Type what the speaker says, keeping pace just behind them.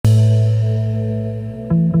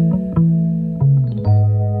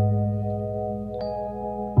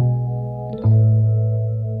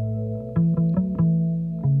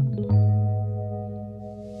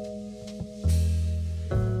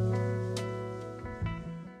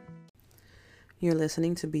You're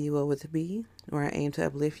listening to Be Well with B, where I aim to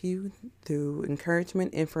uplift you through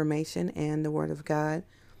encouragement, information, and the Word of God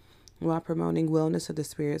while promoting wellness of the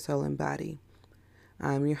spirit, soul, and body.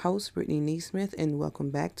 I'm your host, Brittany Neesmith, and welcome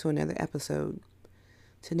back to another episode.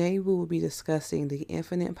 Today we will be discussing the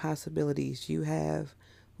infinite possibilities you have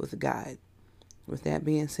with God. With that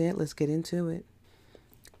being said, let's get into it.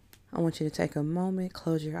 I want you to take a moment,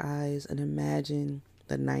 close your eyes, and imagine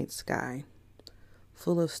the night sky,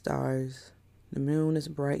 full of stars. The moon is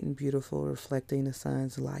bright and beautiful, reflecting the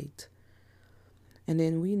sun's light. And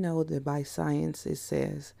then we know that by science it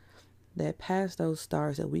says that past those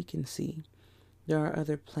stars that we can see, there are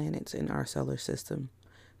other planets in our solar system.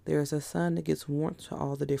 There is a sun that gives warmth to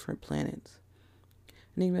all the different planets.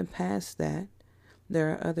 And even past that, there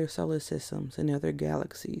are other solar systems and other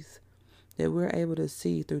galaxies that we're able to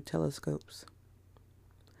see through telescopes.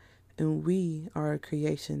 And we are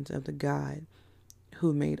creations of the God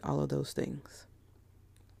who made all of those things.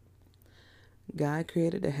 God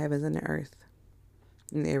created the heavens and the earth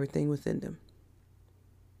and everything within them.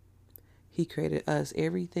 He created us,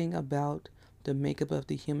 everything about the makeup of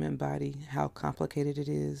the human body, how complicated it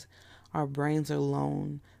is. Our brains are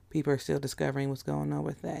alone. People are still discovering what's going on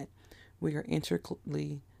with that. We are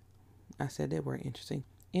intricately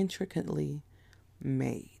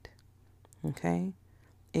made. Okay?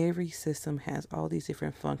 Every system has all these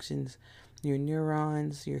different functions. Your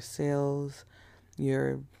neurons, your cells,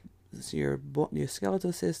 your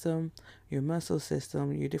skeletal system, your muscle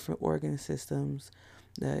system, your different organ systems,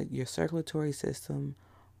 your circulatory system,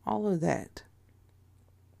 all of that.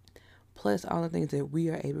 Plus all the things that we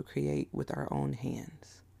are able to create with our own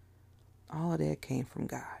hands. All of that came from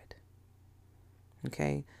God.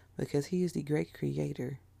 Okay? Because He is the great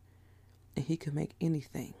creator and He can make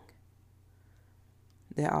anything.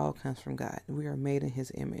 That all comes from God. We are made in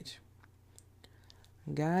His image.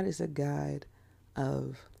 God is a God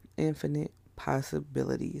of infinite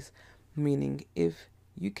possibilities, meaning if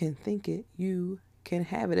you can think it, you can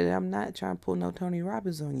have it. And I'm not trying to pull no Tony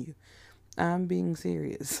Robbins on you. I'm being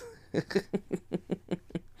serious.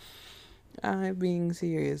 I'm being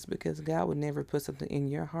serious because God would never put something in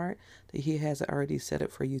your heart that He has already set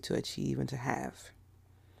up for you to achieve and to have.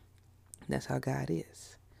 That's how God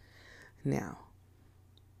is. Now,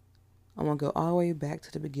 I want to go all the way back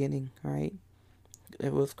to the beginning, right?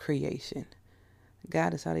 With creation.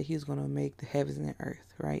 God decided He was going to make the heavens and the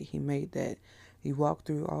earth, right? He made that. He walked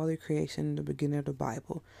through all the creation in the beginning of the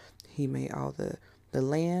Bible. He made all the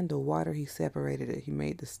land, the water. He separated it. He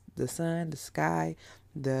made the sun, the sky,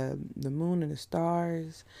 the moon and the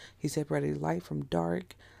stars. He separated light from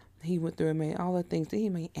dark. He went through and made all the things. Then He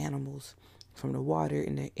made animals from the water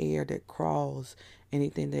and the air that crawls,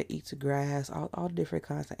 anything that eats grass, all different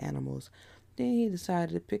kinds of animals. Then He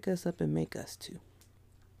decided to pick us up and make us too.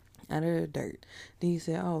 Out of the dirt. Then He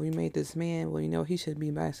said, oh, we made this man. Well, he should be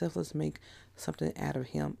by himself. Let's make something out of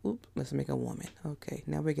him. Let's make a woman. Okay,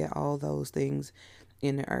 now we got all those things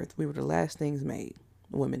in the earth. We were the last things made.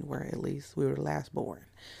 Women were, at least. We were the last born.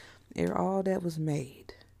 All that was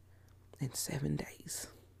made in 7 days.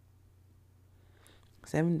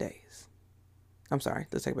 7 days. I'm sorry,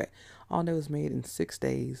 let's take it back. All that was made in 6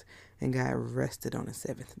 days, and God rested on the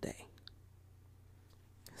 7th day.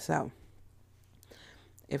 So,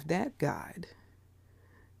 if that God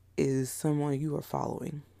is someone you are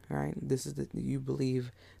following, right? You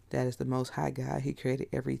believe that is the Most High God. He created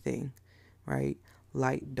everything, right?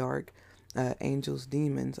 Light, dark, angels,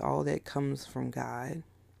 demons, all that comes from God.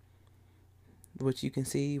 What you can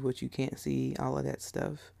see, what you can't see, all of that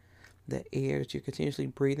stuff. The air that you're continuously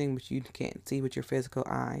breathing, but you can't see with your physical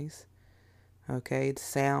eyes. Okay, the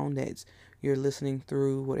sound that you're listening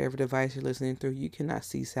through, whatever device you're listening through, you cannot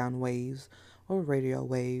see sound waves or radio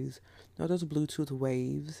waves or those Bluetooth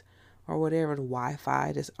waves or whatever, the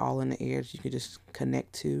Wi-Fi that's all in the air that you can just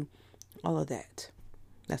connect to. All of that.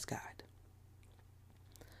 That's God.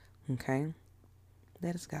 Okay?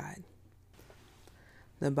 That is God.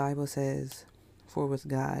 The Bible says, for with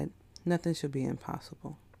God, nothing should be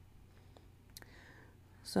impossible.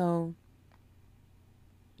 So,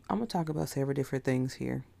 I'm going to talk about several different things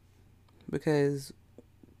here because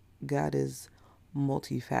God is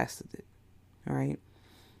multifaceted, all right?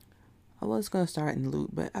 I was going to start in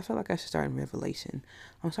Luke, but I feel like I should start in Revelation.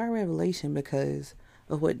 I'm starting Revelation because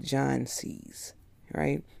of what John sees,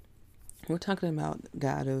 right? We're talking about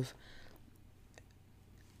God of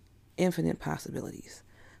infinite possibilities.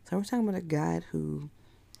 So we're talking about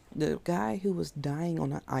the guy who was dying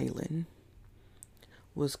on an island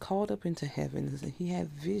was called up into heaven, and he had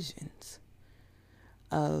visions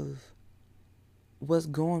of what's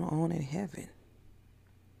going on in heaven.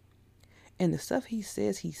 And the stuff he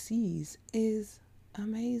says he sees is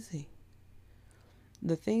amazing.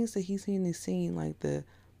 The things that he's seen like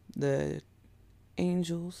the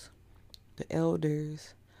angels, the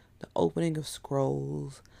elders, the opening of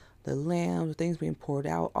scrolls, the lamb, the things being poured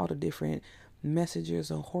out, all the different messengers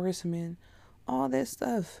or horsemen, all that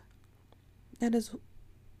stuff. That is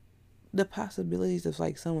the possibilities of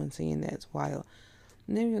like someone seeing that's wild.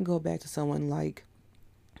 And then we can go back to someone like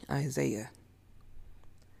Isaiah.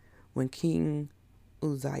 When King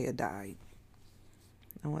Uzziah died.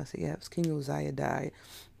 I want to say, yes, King Uzziah died.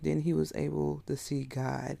 Then he was able to see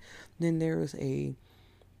God. Then there was a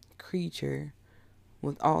creature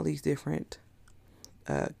with all these different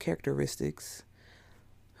characteristics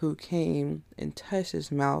who came and touched his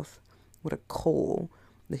mouth with a coal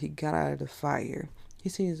that he got out of the fire. He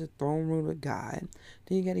sees the throne room of God.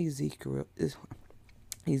 Then you got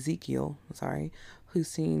Ezekiel, who's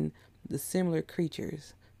seen the similar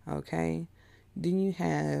creatures. Okay, then you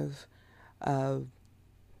have a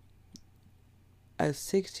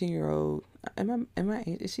 16-year-old.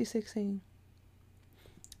 Is she 16?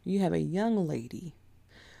 You have a young lady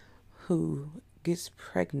who gets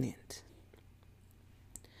pregnant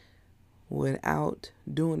without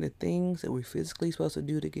doing the things that we're physically supposed to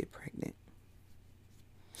do to get pregnant.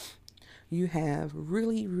 You have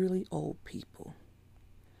really, really old people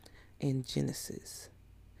in Genesis.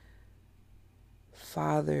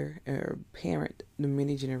 Father or parent, the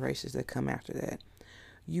many generations that come after that.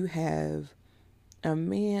 You have a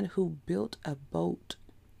man who built a boat,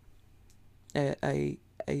 a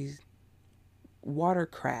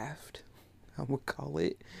watercraft, I would call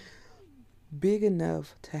it, big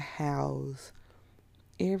enough to house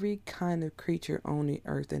every kind of creature on the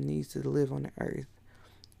earth that needs to live on the earth,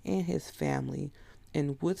 and his family,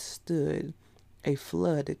 and withstood a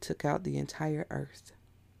flood that took out the entire earth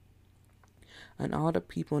and all the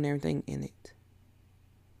people and everything in it.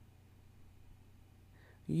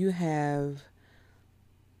 You have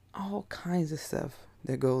all kinds of stuff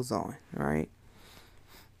that goes on, right?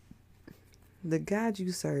 The God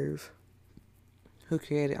you serve, who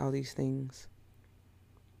created all these things,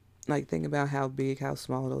 like think about how big, how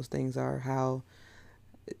small those things are, how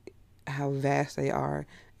vast they are.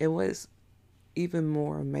 And what's even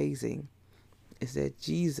more amazing is that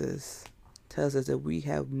Jesus tells us that we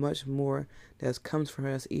have much more that comes from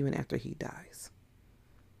us even after he dies.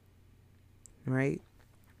 Right?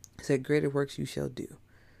 He said, greater works you shall do.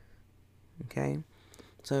 Okay?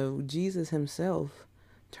 So Jesus himself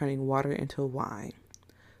turning water into wine,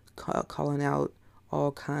 calling out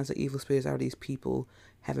all kinds of evil spirits out of these people,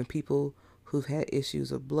 having people who've had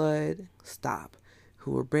issues of blood stop,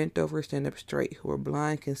 who were bent over stand up straight, who were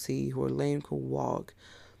blind can see, who were lame can walk,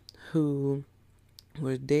 who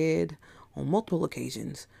were dead on multiple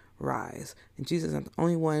occasions rise. And Jesus is the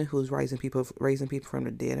only one who's raising people from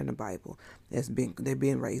the dead in the Bible. They've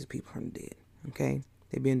been raising people from the dead. Okay?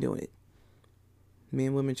 They've been doing it.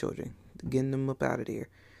 Men, women, children. Getting them up out of there.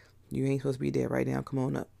 You ain't supposed to be dead right now. Come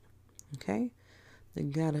on up. Okay? The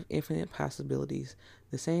God of infinite possibilities.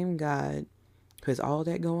 The same God who has all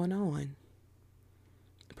that going on.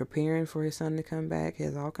 Preparing for his son to come back.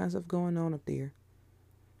 Has all kinds of going on up there.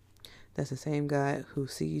 That's the same God who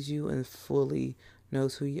sees you and fully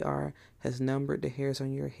knows who you are, has numbered the hairs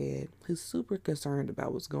on your head, who's super concerned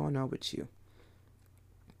about what's going on with you.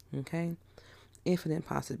 Okay? Infinite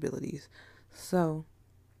possibilities. So,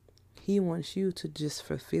 he wants you to just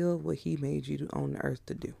fulfill what he made you on the earth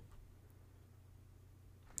to do.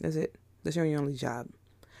 That's it. That's your only job.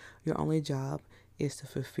 Your only job is to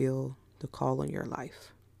fulfill the call on your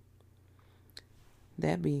life.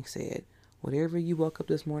 That being said, whatever you woke up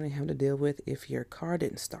this morning having to deal with, if your car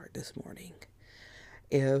didn't start this morning,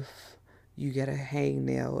 if you got a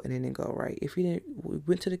hangnail and it didn't go right, if we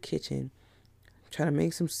went to the kitchen trying to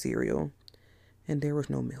make some cereal and there was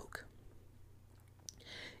no milk,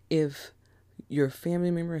 if your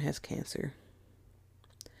family member has cancer,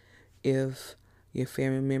 if your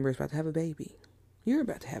family member is about to have a baby, you're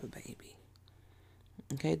about to have a baby,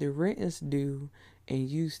 okay, the rent is due and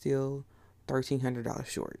you still $1,300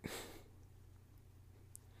 short.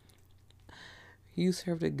 You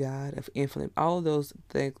serve the God of infinite. All of those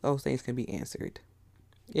things can be answered.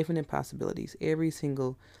 Infinite possibilities. Every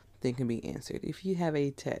single thing can be answered. If you have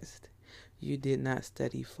a test you did not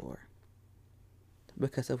study for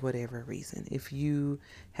because of whatever reason, if you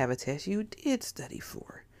have a test you did study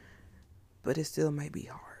for, but it still might be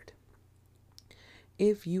hard.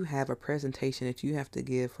 If you have a presentation that you have to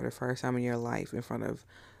give for the first time in your life in front of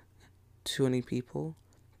 20 people,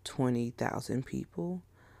 20,000 people,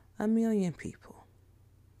 1,000,000 people.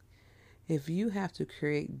 If you have to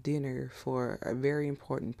create dinner for a very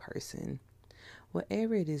important person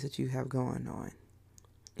whatever it is that you have going on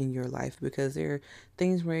in your life, because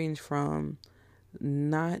things range from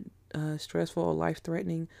not stressful or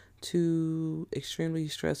life-threatening to extremely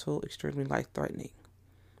stressful, extremely life-threatening.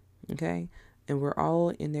 Okay? And we're all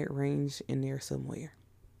in that range in there somewhere.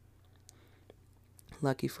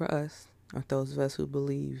 Lucky for us, or those of us who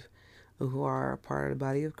believe, or who are a part of the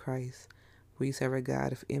body of Christ, we serve a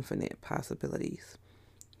God of infinite possibilities.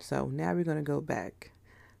 So now we're going to go back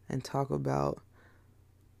and talk about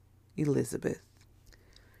Elizabeth.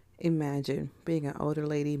 Imagine being an older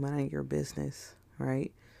lady minding your business,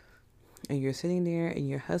 right? And you're sitting there and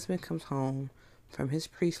your husband comes home from his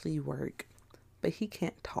priestly work, but he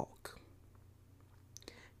can't talk.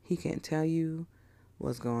 He can't tell you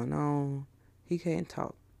what's going on. He can't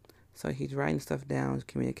talk. So he's writing stuff down to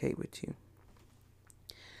communicate with you.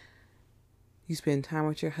 You spend time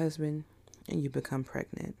with your husband and you become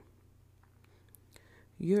pregnant.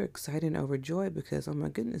 You're excited and overjoyed because, oh my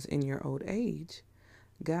goodness, in your old age,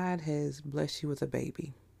 God has blessed you with a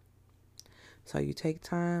baby. So you take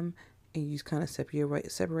time and you kind of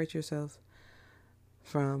separate yourself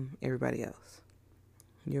from everybody else.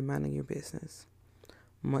 You're minding your business.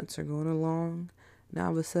 Months are going along. Now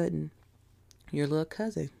all of a sudden, your little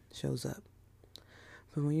cousin shows up.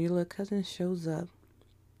 But when your little cousin shows up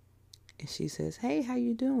and she says, "Hey, how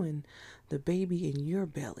you doing?" the baby in your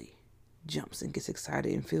belly jumps and gets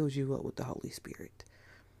excited and fills you up with the Holy Spirit.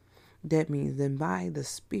 That means then by the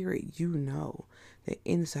Spirit, you know that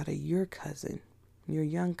inside of your cousin, your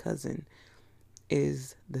young cousin,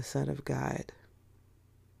 is the Son of God.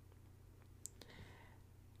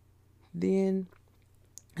 Then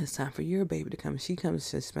it's time for your baby to come. She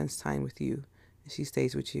comes and spends time with you. And she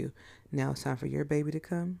stays with you. Now it's time for your baby to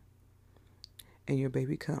come. And your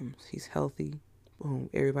baby comes. He's healthy. Boom.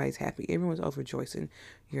 Everybody's happy. Everyone's overjoying.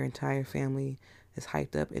 Your entire family is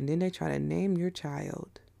hyped up. And then they try to name your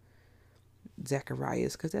child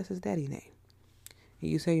Zacharias, because that's his daddy name.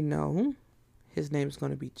 And you say, no, his name is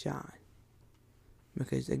going to be John.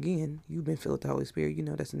 Because again, you've been filled with the Holy Spirit. You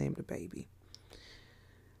know that's the name of the baby.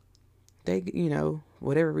 They,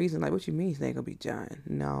 whatever reason, like, what you mean his name going to be John?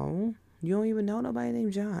 No, you don't even know nobody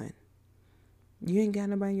named John. You ain't got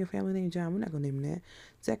nobody in your family named John. We're not going to name him that.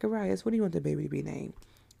 Zacharias, what do you want the baby to be named?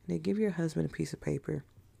 And they give your husband a piece of paper,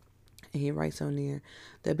 and he writes on there,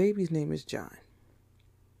 the baby's name is John.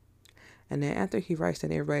 And then after he writes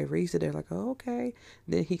that, everybody reads it. They're like, oh, okay.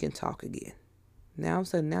 Then he can talk again. Now, all of a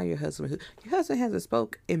sudden, now your husband hasn't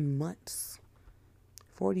spoke in months.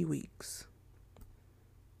 40 weeks.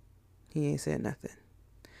 He ain't said nothing.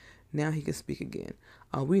 Now he can speak again.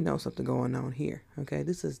 Oh, we know something going on here. Okay,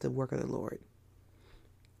 this is the work of the Lord.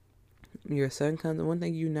 Your son comes, and one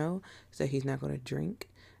thing you know is that he's not going to drink.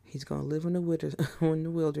 He's going to live in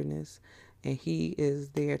the wilderness, and he is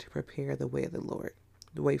there to prepare the way of the Lord,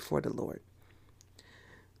 the way for the Lord.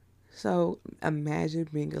 So imagine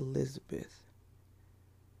being Elizabeth.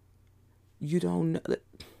 You don't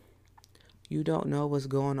know what's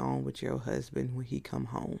going on with your husband when he come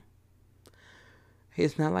home.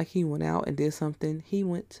 It's not like he went out and did something.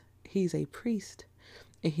 He's a priest,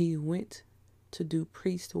 and he went to do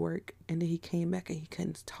priest work, and then he came back and he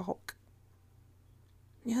couldn't talk.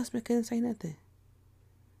 Your husband couldn't say nothing.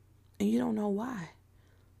 And you don't know why.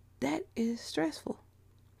 That is stressful.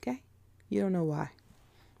 Okay? You don't know why.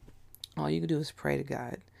 All you can do is pray to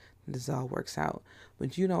God that this all works out.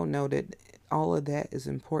 But you don't know that all of that is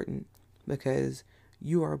important, because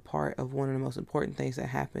you are a part of one of the most important things that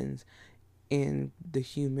happens in the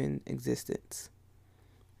human existence.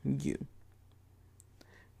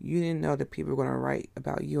 You didn't know that people are going to write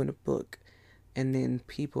about you in a book, and then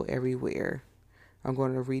people everywhere are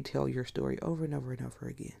going to retell your story over and over and over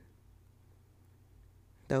again.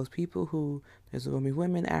 Those people there's going to be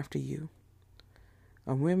women after you,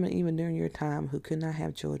 or women even during your time who could not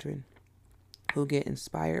have children, who get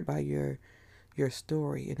inspired by your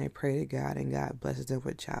story, and they pray to God, and God blesses them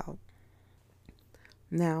with a child.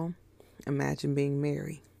 Now, imagine being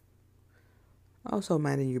Mary, also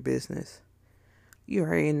minding your business. You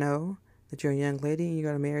already know that you're a young lady and you're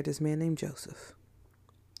going to marry this man named Joseph.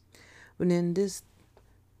 But then this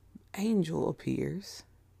angel appears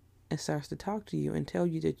and starts to talk to you and tell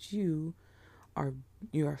you that you are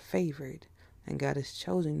favored, and God has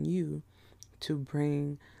chosen you to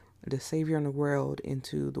bring the Savior in the world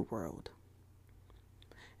into the world.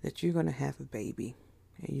 That you're going to have a baby,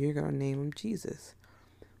 and you're going to name him Jesus.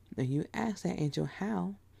 And you ask that angel,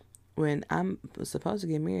 how? When I'm supposed to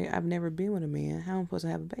get married, I've never been with a man. How am I supposed to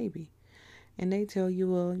have a baby? And they tell you,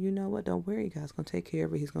 well, you know what? Don't worry, God's going to take care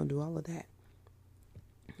of it. He's going to do all of that.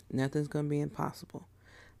 Nothing's going to be impossible.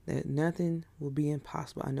 that nothing will be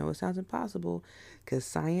impossible. I know it sounds impossible because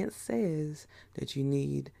science says that you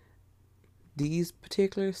need these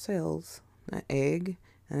particular cells, an egg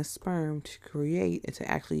and a sperm, to create and to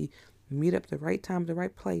actually meet up the right time, the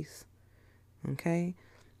right place. Okay?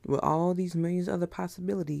 With all these millions of other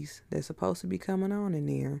possibilities that's supposed to be coming on in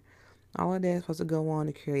there, all of that's supposed to go on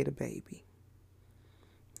to create a baby.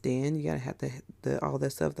 Then you gotta have the all that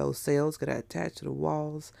stuff, those cells gotta attach to the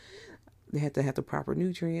walls. They have to have the proper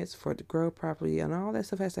nutrients for it to grow properly, and all that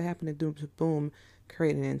stuff has to happen to do boom,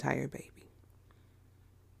 create an entire baby.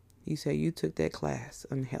 You say you took that class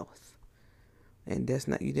on health, and that's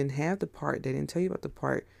not, you didn't have the part, they didn't tell you about the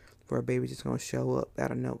part where a baby just gonna show up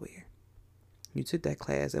out of nowhere. You took that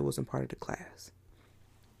class, that wasn't part of the class.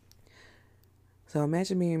 So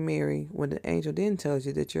imagine being married when the angel then tells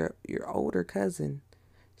you that your older cousin,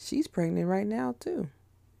 she's pregnant right now too.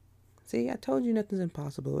 See, I told you nothing's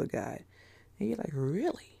impossible with God. And you're like,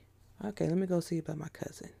 really? Okay, let me go see about my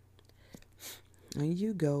cousin. And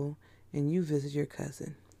you go and you visit your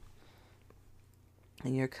cousin.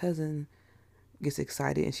 And your cousin gets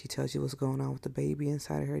excited and she tells you what's going on with the baby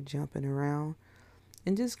inside of her jumping around.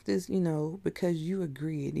 And just because you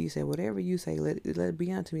agreed, you said, whatever you say, let it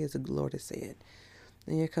be unto me as the Lord has said.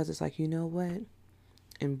 And your cousin's like, you know what?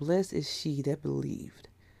 And blessed is she that believed.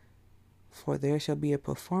 For there shall be a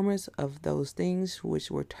performance of those things which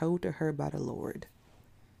were told to her by the Lord.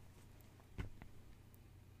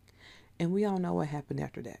 And we all know what happened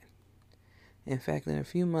after that. In fact, in a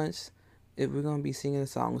few months, we're going to be singing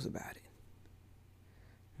songs about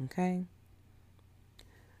it. Okay?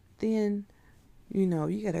 Then,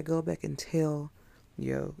 you got to go back and tell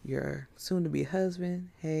your soon-to-be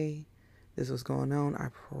husband, hey, this was going on. I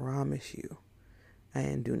promise you, I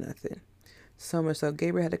didn't do nothing. So much so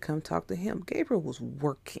Gabriel had to come talk to him. Gabriel was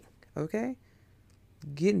working, okay?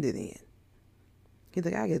 Getting it in. He's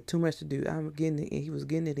like, I got too much to do. I'm getting it in. He was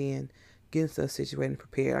getting it in, getting stuff situated and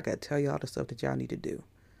prepared. I got to tell you all the stuff that y'all need to do.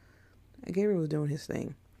 And Gabriel was doing his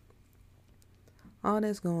thing. All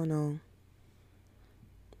that's going on.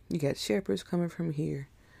 You got shepherds coming from here.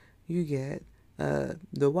 You got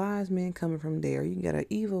the wise men coming from there. You got an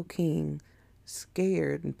evil king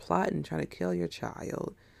scared and plotting, trying to kill your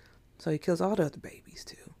child. So he kills all the other babies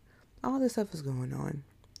too. All this stuff is going on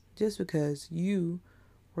just because you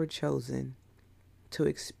were chosen to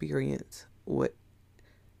experience what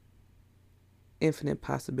infinite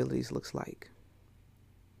possibilities looks like.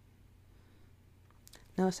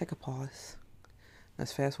 Now let's take a pause.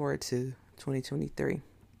 Let's fast forward to 2023.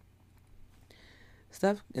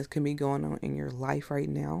 Stuff that can be going on in your life right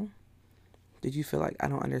now. Did you feel like, I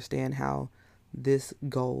don't understand how this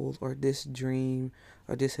goal or this dream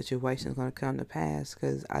or this situation is going to come to pass,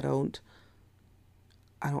 because I don't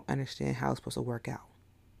understand how it's supposed to work out.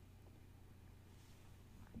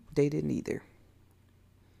 They didn't either.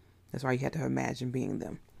 That's why you had to imagine being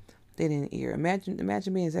them. They didn't either.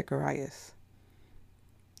 Imagine being Zacharias,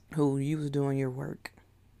 who you was doing your work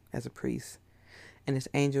as a priest, and this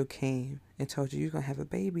angel came and told you you're going to have a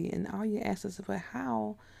baby, and all you asked us about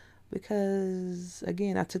how, because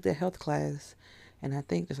again, I took that health class, and I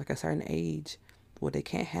think there's like a certain age where they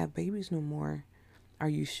can't have babies no more. Are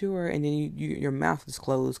you sure? And then your mouth is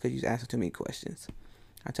closed because you asked too many questions.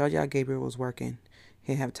 I told y'all Gabriel was working.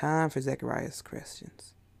 He didn't have time for Zacharias'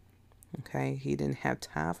 questions. Okay? He didn't have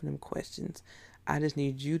time for them questions. I just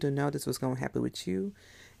need you to know this was going to happen with you.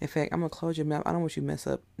 In fact, I'm going to close your mouth. I don't want you to mess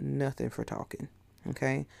up nothing for talking.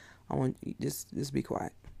 Okay? I want you just be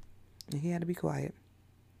quiet. And he had to be quiet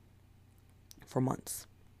for months.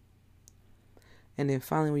 And then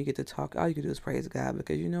finally, when you get to talk, all you can do is praise God,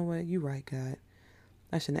 because you know what? You're right, God.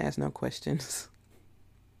 I shouldn't ask no questions.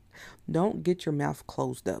 Don't get your mouth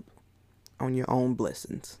closed up on your own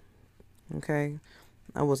blessings. Okay?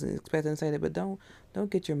 I wasn't expecting to say that, but don't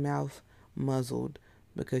get your mouth muzzled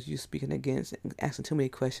because you're speaking against and asking too many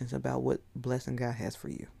questions about what blessing God has for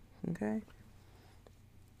you. Okay?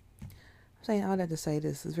 I'm saying all that to say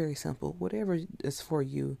this is very simple. Whatever is for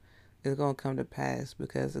you is going to come to pass,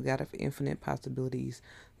 because the God of infinite possibilities,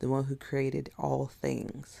 the one who created all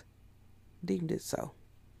things, deemed it so.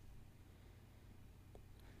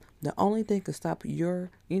 The only thing to stop I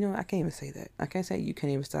can't even say that. I can't say you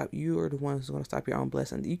can't even stop. You are the one who's going to stop your own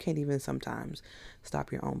blessings. You can't even sometimes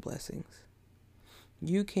stop your own blessings.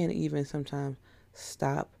 You can't even sometimes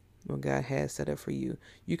stop what God has set up for you.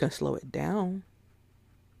 You can slow it down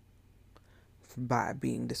by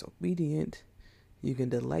being disobedient. You can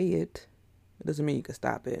delay it. It doesn't mean you can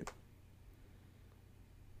stop it.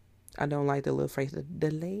 I don't like the little phrase,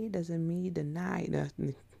 delay doesn't mean deny.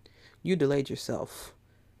 Nothing. You delayed yourself.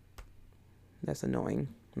 That's annoying.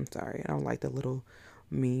 I'm sorry. I don't like the little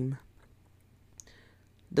meme.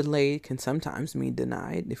 Delayed can sometimes mean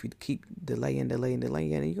denied. If you keep delaying,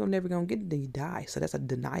 you're never going to get it, then you die. So that's a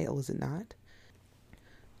denial, is it not?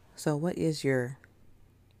 So what is your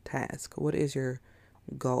task? What is your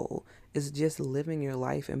goal? Is it just living your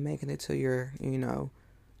life and making it to your,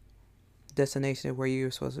 destination of where you're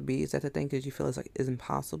supposed to be? Is that the thing that you feel is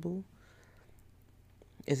impossible?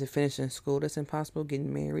 Is it finishing school that's impossible?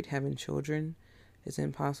 Getting married, having children is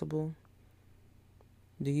impossible?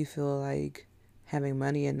 Do you feel like having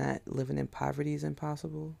money and not living in poverty is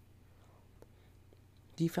impossible?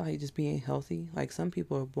 Do you feel like just being healthy? Like some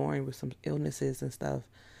people are born with some illnesses and stuff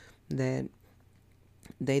that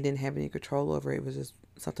they didn't have any control over. It was just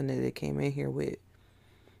something that they came in here with.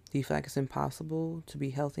 Do you feel like it's impossible to be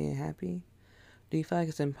healthy and happy? Do you feel like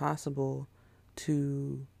it's impossible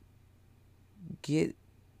to get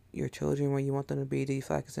your children where you want them to be? Do you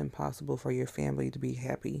feel like it's impossible for your family to be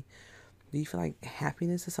happy? Do you feel like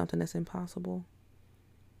happiness is something that's impossible?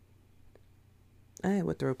 I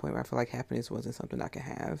went through a point where I feel like happiness wasn't something I could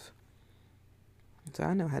have. So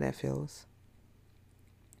I know how that feels.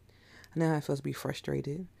 I know how it feels to be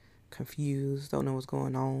frustrated, confused, don't know what's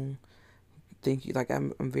going on. Think you like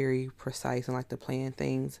I'm very precise and like to plan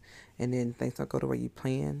things, and then things don't go the way you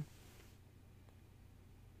plan.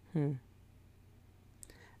 I'm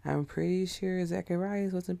pretty sure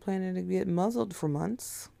Zacharias wasn't planning to get muzzled for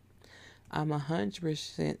months. I'm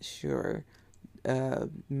 100% sure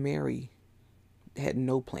Mary had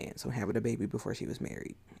no plans on having a baby before she was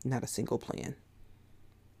married. Not a single plan.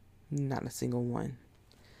 Not a single one.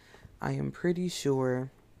 I am pretty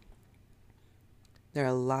sure there are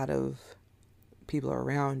a lot of people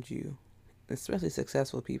around you, especially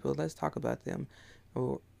successful people. Let's talk about them,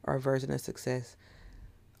 or our version of success,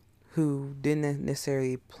 who didn't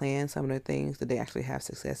necessarily plan some of the things that they actually have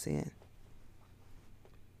success in.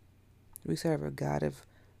 We serve a God of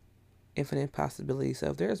infinite possibilities.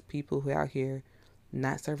 So if there's people who out here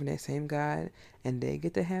not serving that same God and they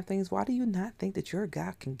get to have things, why do you not think that your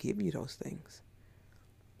God can give you those things?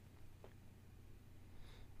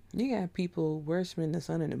 You got people worshiping the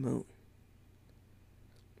sun and the moon,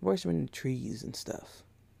 worshiping the trees and stuff.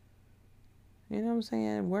 You know what I'm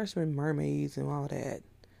saying? Worshiping mermaids and all that.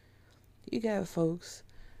 You got folks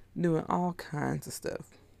doing all kinds of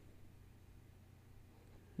stuff,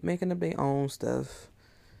 making up their own stuff,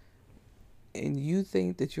 and you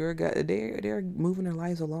think that you're God, they're moving their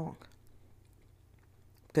lives along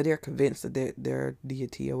because they're convinced that their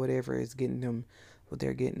deity or whatever is getting them what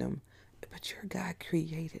they're getting them. But your God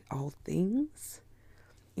created all things,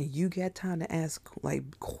 and you got time to ask,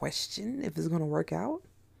 like, question if it's gonna work out?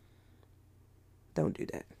 Don't do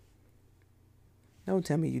that. Don't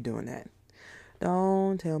tell me you're doing that.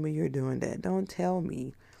 Don't tell me you're doing that. Don't tell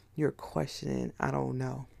me you're questioning. I don't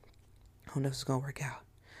know. I don't know if it's gonna work out.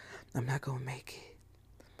 I'm not gonna make it.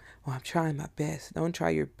 Well, I'm trying my best. Don't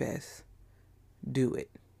try your best. Do it.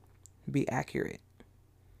 Be accurate.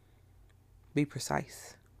 Be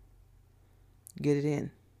precise. Get it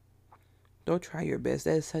in. Don't try your best.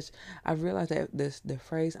 That is such. I've realized that the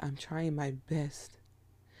phrase "I'm trying my best"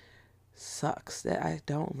 sucks. That I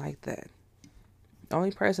don't like that. The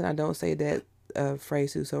only person I don't say that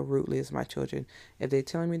phrase to so rudely is my children. If they're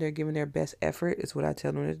telling me they're giving their best effort, it's what I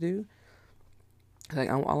tell them to do. Like,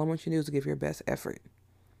 all I want you to do is give your best effort.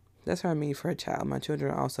 That's what I mean for a child. My children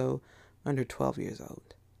are also under 12 years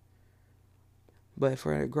old. But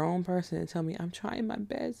for a grown person to tell me, I'm trying my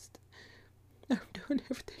best, I'm doing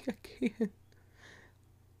everything I can.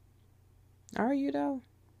 Are you though?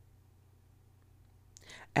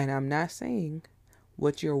 And I'm not saying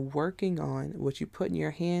what you're working on, what you put in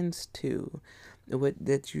your hands to, what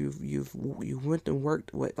that you went and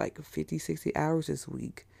worked like 50, 60 hours this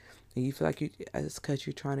week, and you feel like it's because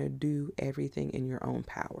you're trying to do everything in your own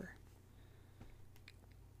power.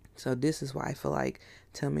 So this is why I feel like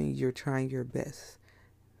telling me you're trying your best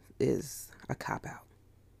is a cop-out.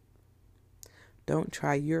 Don't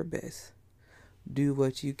try your best. Do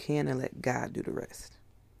what you can and let God do the rest.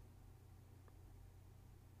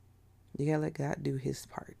 You gotta let God do his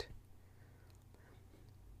part.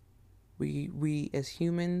 We as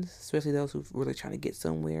humans, especially those who really trying to get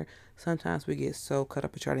somewhere, sometimes we get so caught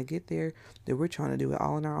up in trying to get there that we're trying to do it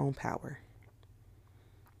all in our own power.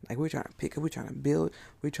 Like, we're trying to pick up, we're trying to build,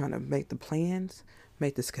 we're trying to make the plans,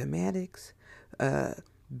 make the schematics,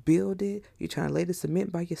 build it. You're trying to lay the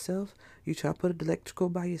cement by yourself. You're trying to put the electrical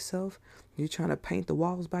by yourself. You're trying to paint the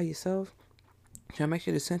walls by yourself. You're trying to make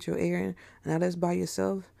sure the central air in, and all that's by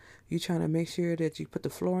yourself. You're trying to make sure that you put the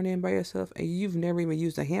flooring in by yourself, and you've never even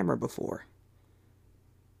used a hammer before.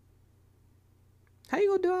 How you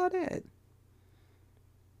gonna do all that?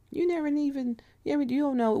 You never even Yeah, I mean, you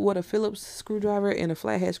don't know what a Phillips screwdriver and a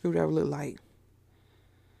flathead screwdriver look like,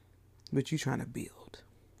 but you trying to build.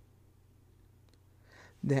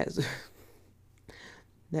 That's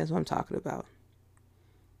that's what I'm talking about.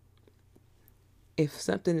 If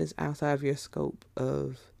something is outside of your scope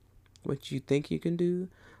of what you think you can do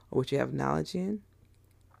or what you have knowledge in,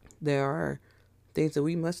 there are things that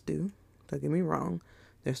we must do. Don't get me wrong.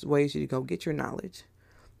 There's ways you to go get your knowledge.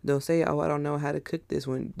 Don't say, oh, I don't know how to cook this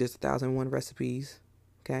when there's 1,001 recipes.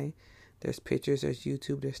 Okay? There's pictures, there's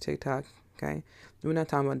YouTube, there's TikTok. Okay? We're not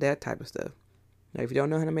talking about that type of stuff. Now, if you don't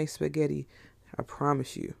know how to make spaghetti, I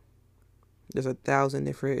promise you, there's 1,000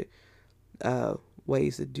 different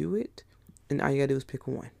ways to do it. And all you gotta do is pick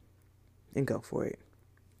one and go for it.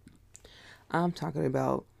 I'm talking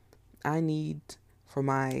about, I need for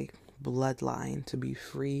my bloodline to be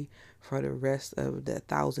free for the rest of the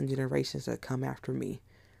 1,000 generations that come after me.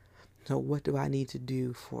 So what do I need to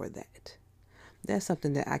do for that? That's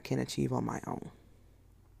something that I can achieve on my own.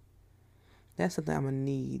 That's something I'm going to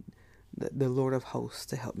need the Lord of hosts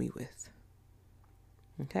to help me with.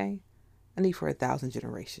 Okay? I need for 1,000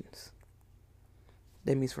 generations.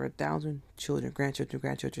 That means for 1,000 children, grandchildren,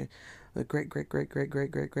 great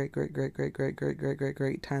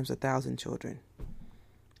times 1,000 children.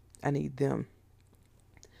 I need them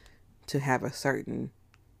to have a certain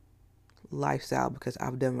lifestyle because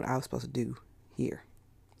I've done what I was supposed to do here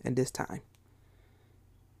in this time.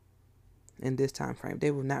 In this time frame. They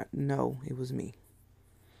will not know it was me.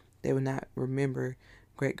 They will not remember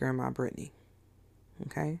great grandma Brittany.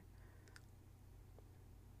 Okay?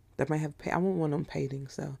 That might have I want one of them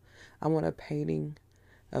paintings, so I want a painting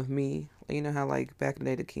of me. You know how like back in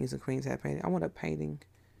the day the kings and queens had painting? I want a painting.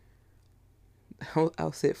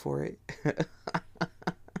 I'll sit for it.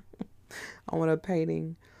 I want a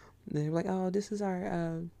painting. And they're like, oh, this is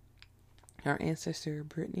our ancestor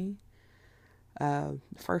Brittany.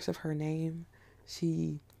 First of her name,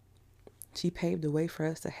 she paved the way for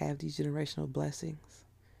us to have these generational blessings,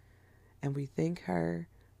 and we thank her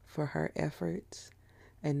for her efforts.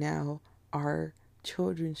 And now our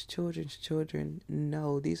children's children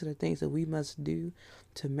know these are the things that we must do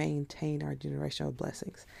to maintain our generational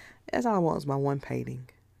blessings. That's all I want is my one painting.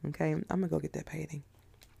 Okay, I'm gonna go get that painting.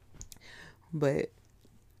 But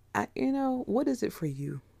what is it for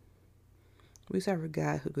you? We serve a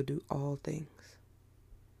God who could do all things.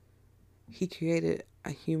 He created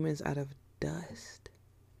humans out of dust.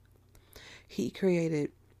 He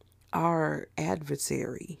created our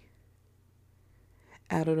adversary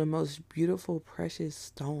out of the most beautiful, precious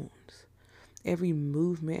stones. Every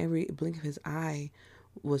movement, every blink of his eye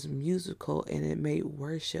was musical, and it made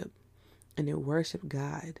worship, and it worshiped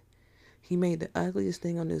God. He made the ugliest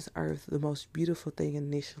thing on this earth the most beautiful thing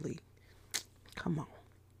initially. Come on.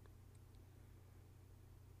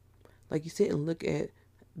 Like, you sit and look at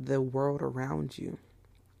the world around you.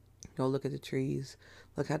 Go look at the trees.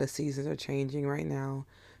 Look how the seasons are changing right now.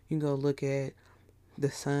 You can go look at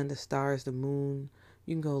the sun, the stars, the moon.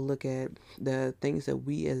 You can go look at the things that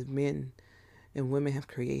we as men and women have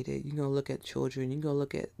created. You can go look at children. You can go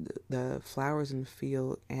look at the flowers in the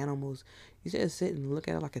field, animals. You just sit and look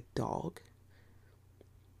at it like a dog.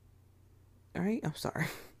 All right? I'm sorry.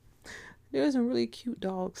 There's some really cute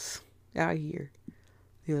dogs out here.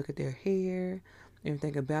 You look at their hair,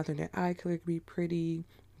 everything about them. Their eye color could be pretty.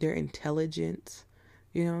 Their intelligence.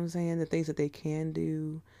 You know what I'm saying? The things that they can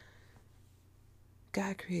do.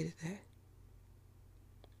 God created that.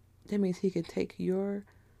 That means he can take your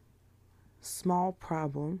small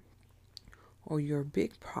problem or your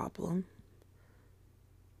big problem,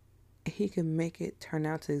 and he can make it turn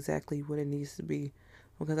out to exactly what it needs to be.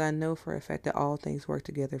 Because I know for a fact that all things work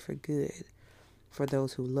together for good for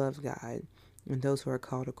those who love God and those who are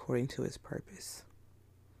called according to his purpose.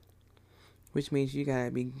 Which means you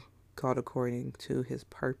gotta be called according to his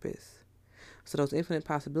purpose. So those infinite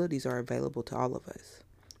possibilities are available to all of us.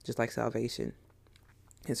 Just like salvation.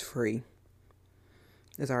 It's free.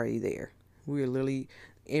 It's already there.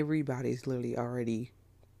 Everybody's literally already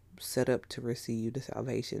set up to receive the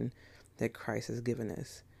salvation that Christ has given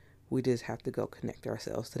us. We just have to go connect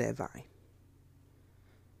ourselves to that vine.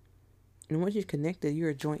 And once you're connected,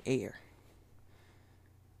 you're a joint heir.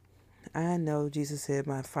 I know Jesus said,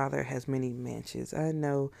 my Father has many mansions. I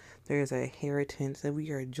know there is an inheritance, and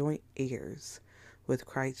we are joint heirs with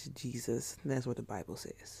Christ Jesus. That's what the Bible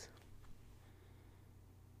says.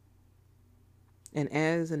 And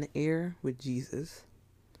as an heir with Jesus,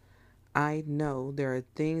 I know there are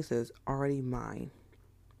things that's already mine.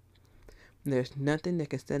 There's nothing that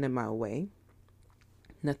can stand in my way.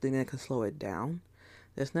 Nothing that can slow it down.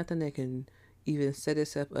 There's nothing that can even set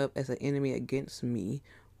itself up as an enemy against me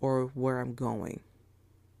or where I'm going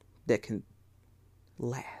that can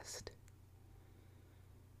last.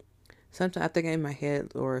 Sometimes I think in my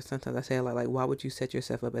head, or sometimes I say like, why would you set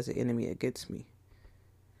yourself up as an enemy against me?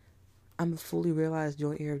 I'm a fully realized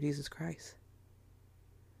joint heir of Jesus Christ.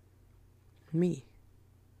 Me.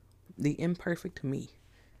 The imperfect me.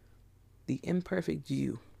 The imperfect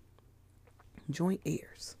you. Joint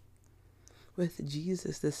heirs with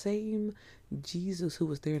Jesus, the same Jesus who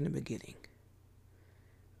was there in the beginning.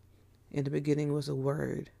 In the beginning was a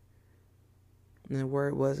word, and the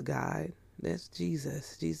word was God. That's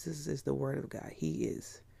Jesus. Jesus is the word of God. He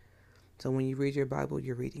is. So when you read your Bible,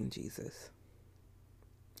 you're reading Jesus.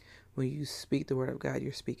 When you speak the word of God,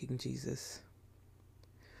 you're speaking Jesus.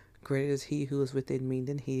 Greater is he who is within me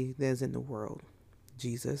than he that is in the world.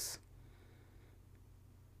 Jesus.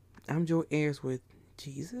 I'm joint heirs with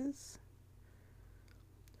Jesus,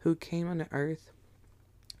 who came on the earth,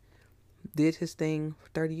 did his thing for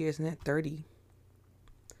 30 years, and at 30,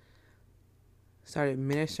 started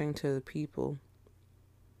ministering to the people,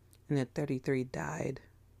 and at 33 died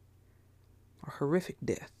a horrific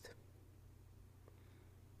death,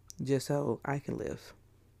 just so I can live,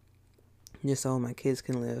 just so my kids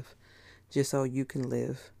can live, just so you can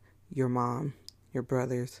live, your mom, your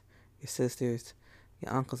brothers, your sisters,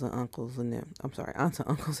 your uncles and uncles and them. I'm sorry, aunts and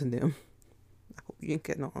uncles and them. I hope you ain't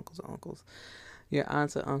got no uncles and uncles. Your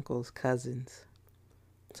aunts and uncles, cousins,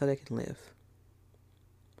 so they can live.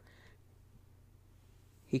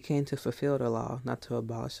 He came to fulfill the law, not to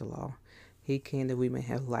abolish the law. He came that we may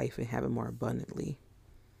have life and have it more abundantly.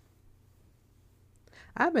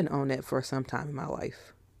 I've been on that for some time in my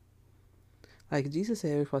life. Like Jesus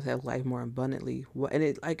said, we're supposed to have life more abundantly. And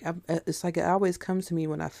it's like it always comes to me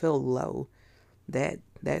when I feel low. That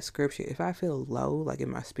scripture. If I feel low, like in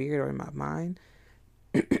my spirit or in my mind,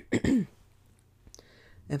 if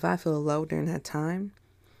I feel low during that time,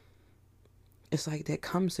 it's like that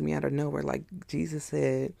comes to me out of nowhere. Like Jesus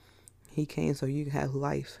said, he came so you can have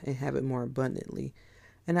life and have it more abundantly.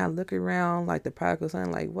 And I look around like the prodigal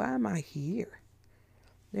son, like, why am I here?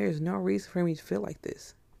 There's no reason for me to feel like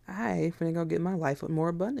this. I ain't finna go get my life more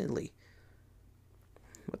abundantly.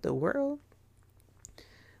 What the world?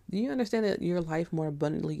 Do you understand that your life more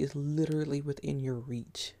abundantly is literally within your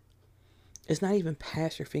reach? It's not even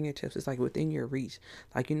past your fingertips. It's like within your reach.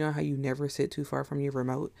 Like, you know how you never sit too far from your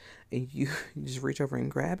remote and you just reach over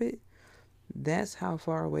and grab it? That's how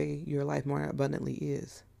far away your life more abundantly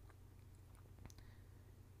is.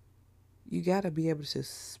 You got to be able to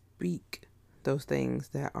speak those things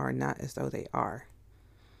that are not as though they are.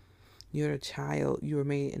 You're a child. You were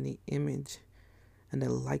made in the image and the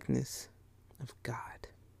likeness of God,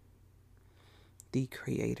 the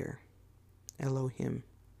Creator, Elohim.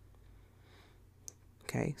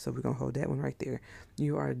 Okay, so we're going to hold that one right there.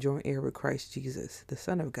 You are a joint heir with Christ Jesus, the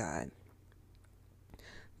Son of God,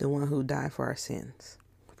 the one who died for our sins,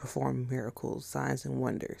 performed miracles, signs, and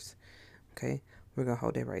wonders. Okay, we're going to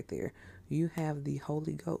hold that right there. You have the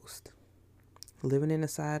Holy Ghost living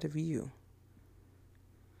inside of you,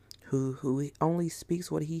 who only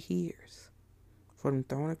speaks what he hears from the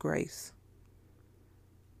throne of grace.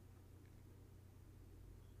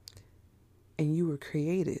 And you were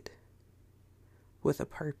created with a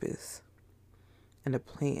purpose and a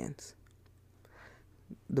plans.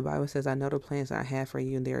 The Bible says, I know the plans I have for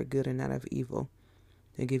you, and they are good and not of evil,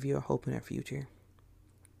 to give you a hope in a future.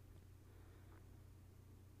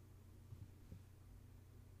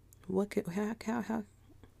 How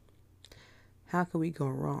can we go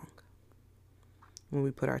wrong when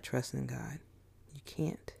we put our trust in God? You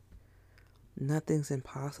can't. Nothing's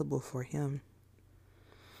impossible for him.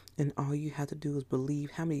 And all you have to do is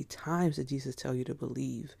believe. How many times did Jesus tell you to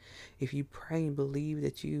believe? If you pray and believe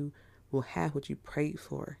that you will have what you prayed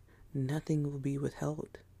for, nothing will be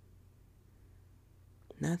withheld.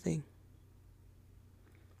 Nothing.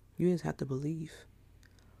 You just have to believe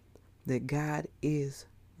that God is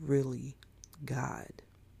really God.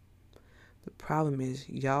 The problem is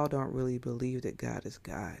y'all don't really believe that God is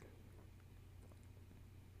God.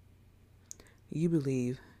 You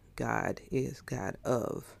believe God is God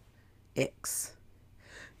of X.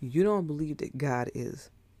 You don't believe that God is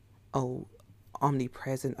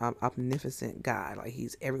omnipresent, omnipotent God, like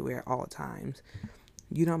he's everywhere all times.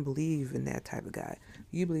 You don't believe in that type of God.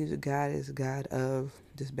 You believe that God is God of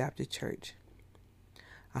this Baptist church.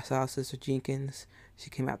 I saw Sister Jenkins. She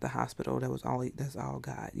came out the hospital. That's all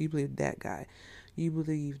God. You believe that God. You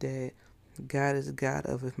believe that God is God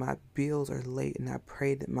of if my bills are late and I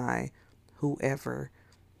pray that my whoever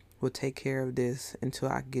will take care of this until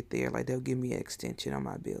I get there. Like they'll give me an extension on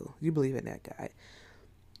my bill. You believe in that God.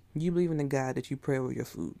 You believe in the God that you pray over your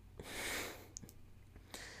food.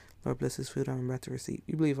 Lord, bless this food I'm about to receive.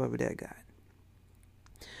 You believe over that God.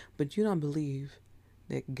 But you don't believe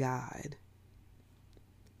that God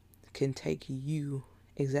can take you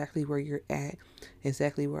exactly where you're at,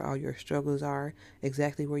 exactly where all your struggles are,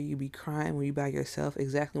 exactly where you be crying when you by yourself,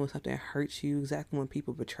 exactly when something hurts you, exactly when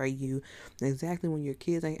people betray you, exactly when your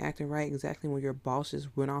kids ain't acting right, exactly when your bosses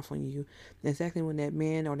went off on you, exactly when that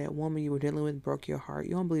man or that woman you were dealing with broke your heart.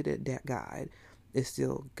 You don't believe that God is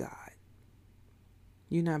still God.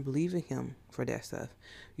 You're not believing him for that stuff.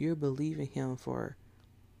 You're believing him for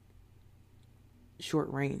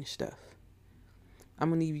short range stuff. I'm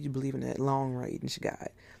going to need you to believe in that long range God.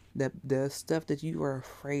 The stuff that you are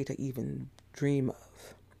afraid to even dream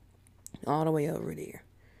of. All the way over there.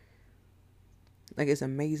 Like, it's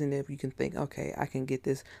amazing that you can think, okay, I can get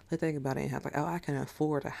this. Let's think about it and have like, oh, I can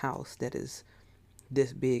afford a house that is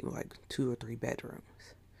this big, like 2 or 3 bedrooms.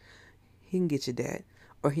 He can get you that.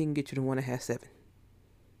 Or he can get you the one that has 7.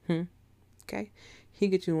 Okay? He can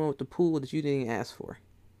get you the one with the pool that you didn't ask for.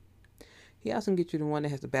 He also can get you the one that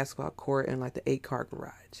has the basketball court and like the 8-car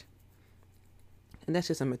garage. And that's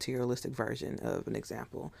just a materialistic version of an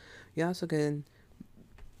example. You also can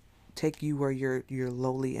take you where you're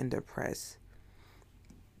lowly and depressed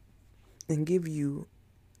and give you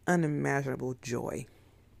unimaginable joy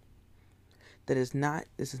this is not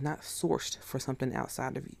sourced for something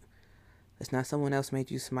outside of you. It's not someone else made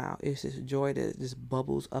you smile. It's just joy that just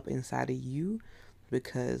bubbles up inside of you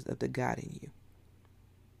because of the God in you.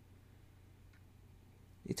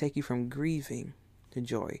 It take you from grieving to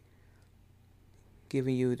joy,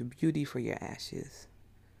 giving you the beauty for your ashes.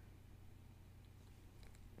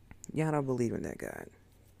 Y'all don't believe in that God.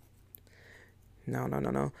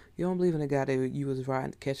 No. You don't believe in the God that you was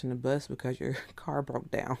catching the bus because your car broke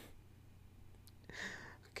down.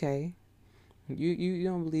 Okay? You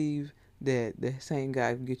don't believe that the same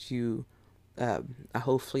God can get you a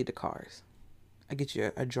whole fleet of cars. I get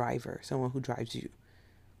you a driver, someone who drives you.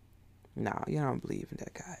 No, you don't believe in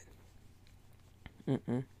that God.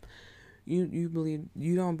 You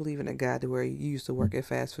don't believe in a God where you used to work at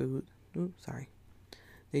fast food.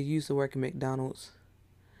 They used to work at McDonald's,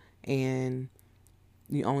 and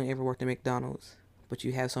you only ever worked at McDonald's, but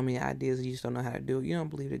you have so many ideas and you just don't know how to do it. You don't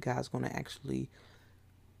believe that God's going to actually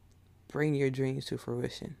bring your dreams to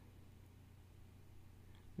fruition.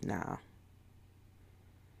 Nah.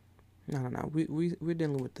 No. We're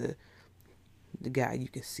dealing with the God you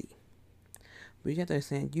can see. But you have to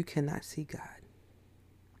understand, you cannot see God.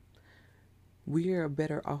 We are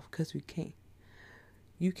better off because we can't.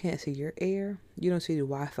 You can't see your air. You don't see the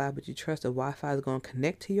Wi-Fi, but you trust the Wi-Fi is going to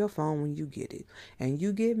connect to your phone when you get it. And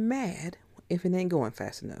you get mad if it ain't going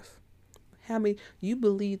fast enough. How many, you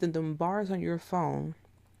believe that them bars on your phone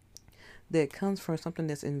that comes from something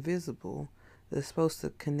that's invisible that's supposed to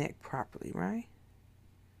connect properly, right?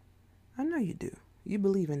 I know you do. You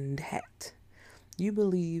believe in that. You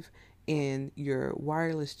believe in your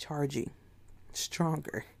wireless charging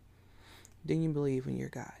stronger than you believe in your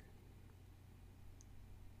God.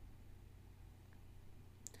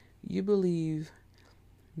 You believe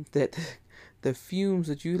that the fumes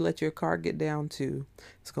that you let your car get down to,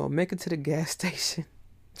 it's going to make it to the gas station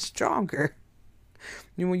stronger.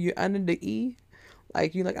 You know, when you're under the E,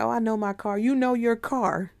 like you're like, oh, I know my car. You know your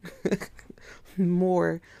car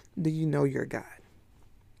more than you know your God.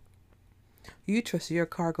 You trust your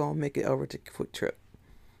car going to make it over to Quick Trip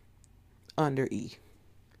under E.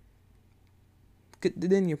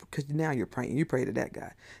 Because now you're praying. You pray to that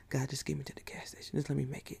God. God, just get me to the gas station. Just let me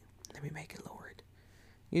make it. Let me make it, Lord.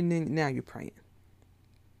 Now you're praying.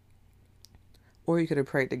 Or you could have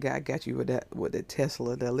prayed to God got you with the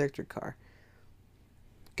Tesla, the electric car.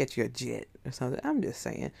 Get you a jet or something. I'm just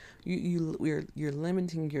saying. You're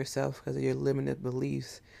limiting yourself because of your limited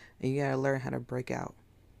beliefs, and you gotta learn how to break out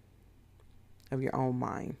of your own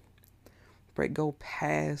mind. Go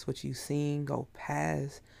past what you've seen. Go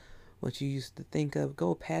past what you used to think of.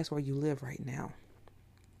 Go past where you live right now.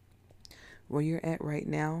 Where you're at right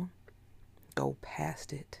now, go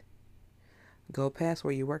past it. Go past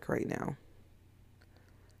where you work right now.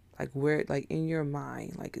 Like in your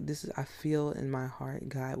mind, I feel in my heart,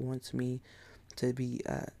 God wants me to be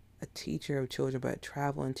a teacher of children, but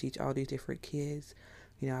travel and teach all these different kids.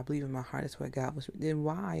 You know, I believe in my heart that's what God wants me. Then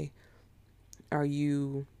why are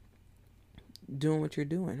you doing what you're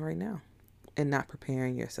doing right now and not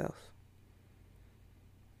preparing yourself?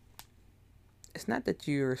 It's not that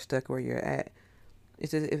you're stuck where you're at.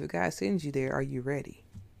 It's just if God sends you there, are you ready?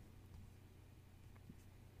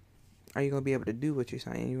 Are you going to be able to do what you're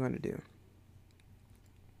saying you want to do?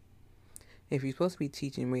 If you're supposed to be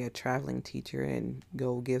teaching, be a traveling teacher and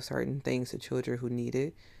go give certain things to children who need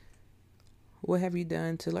it, What have you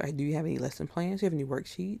done to learn? Do you have any lesson plans? Do you have any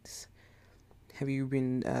worksheets? Have you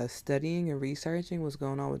been studying and researching what's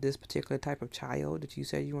going on with this particular type of child that you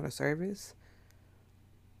said you want to service?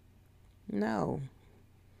 No.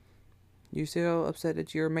 You're still upset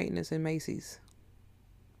that you're maintenance in Macy's.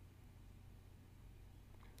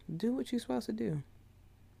 Do what you're supposed to do.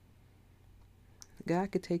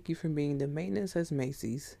 God could take you from being the maintenance at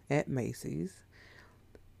Macy's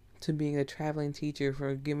to being a traveling teacher,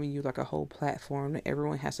 for giving you like a whole platform that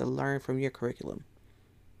everyone has to learn from your curriculum.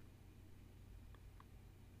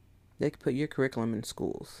 They could put your curriculum in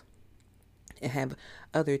schools and have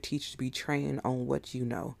other teachers be trained on what you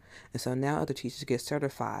know. And so now other teachers get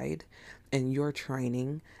certified in your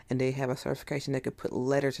training, and they have a certification that could put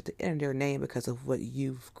letters at the end of their name because of what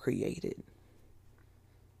you've created.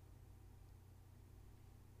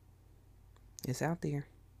 It's out there.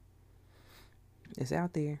 It's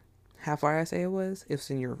out there. How far I say it was? It's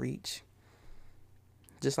in your reach.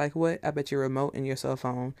 Just like what? I bet your remote and your cell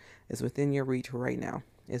phone is within your reach right now.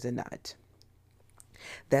 Is it not?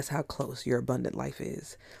 That's how close your abundant life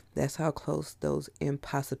is. That's how close those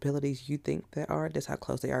impossibilities you think they are. That's how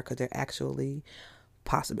close they are, because they're actually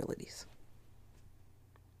possibilities.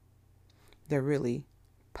 They're really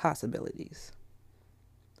possibilities.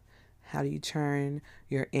 How do you turn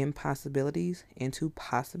your impossibilities into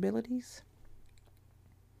possibilities?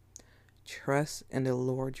 Trust in the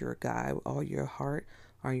Lord your God with all your heart,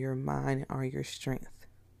 all your mind, and all your strength.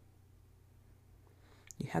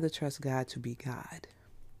 You have to trust God to be God.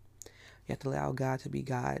 You have to allow God to be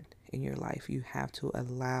God in your life. You have to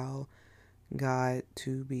allow God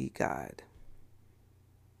to be God.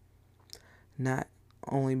 Not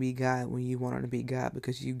only be God when you want him to be God,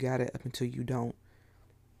 because you got it up until you don't.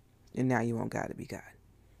 And now you want God to be God.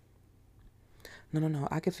 No,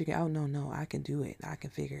 I can figure it out. No, I can do it. I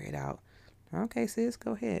can figure it out. Okay, sis,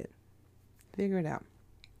 go ahead. Figure it out.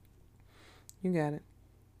 You got it.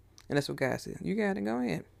 And that's what God said. You got it. Go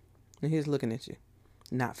ahead. And he's looking at you,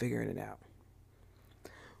 not figuring it out.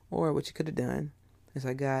 Or what you could have done is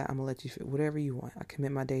like, God, I'm going to let you fit whatever you want. I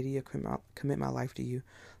commit my day to you. Commit my life to you.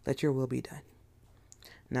 Let your will be done.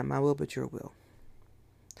 Not my will, but your will.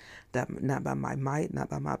 That not by my might, not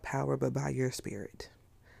by my power, but by your spirit.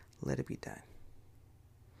 Let it be done.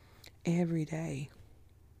 Every day.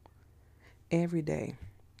 Every day.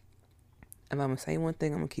 If I'm going to say one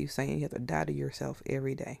thing, I'm going to keep saying, you have to die to yourself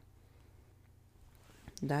every day.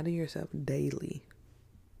 Die to yourself daily.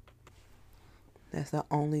 That's the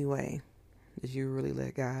only way that you really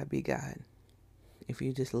let God be God. If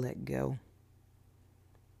you just let go.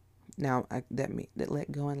 Now, that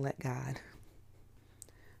let go and let God.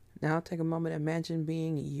 Now, take a moment. Imagine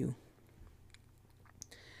being you.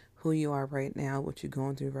 Who you are right now, what you're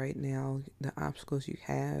going through right now, the obstacles you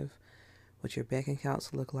have, what your bank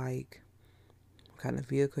accounts look like, what kind of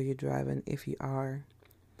vehicle you're driving, if you are,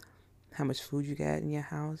 how much food you got in your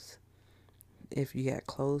house, if you got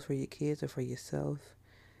clothes for your kids or for yourself,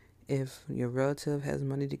 if your relative has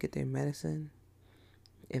money to get their medicine,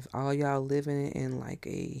 if all y'all living in like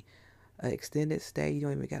a extended stay, you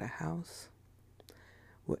don't even got a house.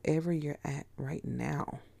 Wherever you're at right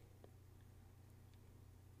now,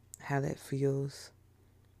 how that feels,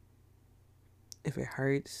 if it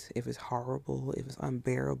hurts, if it's horrible, if it's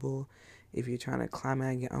unbearable, if you're trying to climb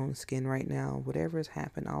out of your own skin right now, whatever has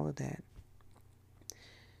happened, all of that.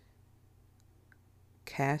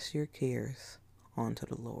 Cast your cares onto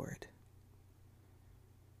the Lord.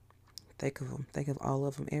 Think of them. Think of all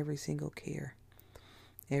of them, every single care,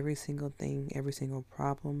 every single thing, every single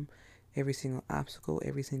problem, every single obstacle,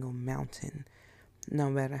 every single mountain, no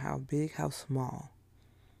matter how big, how small.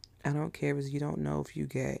 I don't care if you don't know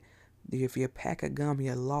if your pack of gum,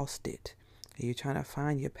 you lost it, and you're trying to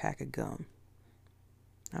find your pack of gum.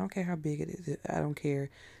 I don't care how big it is. I don't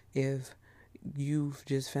care if you've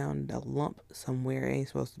just found a lump somewhere it ain't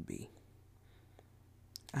supposed to be.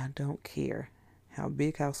 I don't care how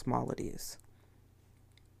big, how small it is.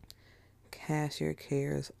 Cast your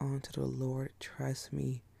cares onto the Lord. Trust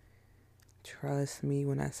me. Trust me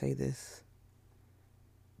when I say this.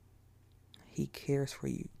 He cares for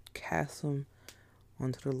you. Cast them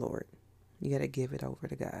onto the Lord. You got to give it over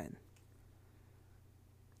to God.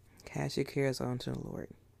 Cast your cares onto the Lord.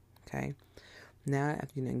 Okay? Now,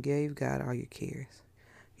 after you done gave God all your cares,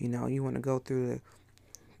 you want to go through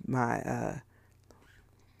my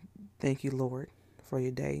thank you, Lord, for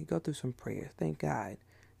your day. Go through some prayers. Thank God.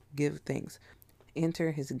 Give thanks.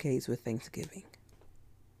 Enter his gates with thanksgiving.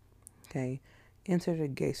 Okay? Enter the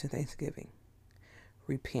gates with thanksgiving.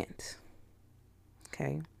 Repent.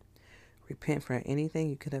 Okay? Repent for anything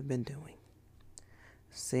you could have been doing.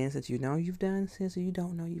 Sins that you know you've done, sins that you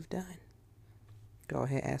don't know you've done. Go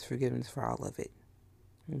ahead, ask forgiveness for all of it.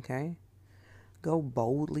 Okay? Go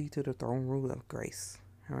boldly to the throne room of grace.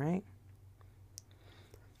 All right?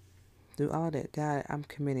 Do all that. God, I'm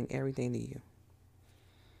committing everything to you.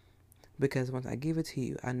 Because once I give it to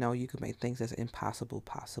you, I know you can make things that's impossible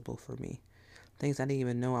possible for me. Things I didn't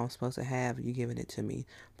even know I was supposed to have, you're giving it to me.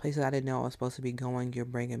 Places I didn't know I was supposed to be going, you're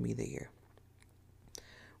bringing me there.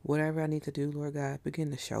 Whatever I need to do, Lord God,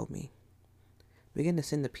 begin to show me. Begin to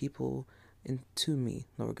send the people to me,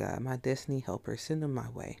 Lord God, my destiny helpers. Send them my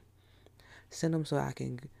way. Send them so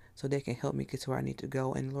they can help me get to where I need to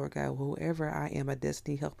go. And Lord God, whoever I am a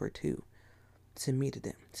destiny helper to, send me to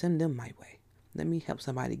them. Send them my way. Let me help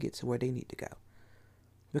somebody get to where they need to go.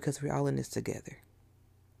 Because we're all in this together.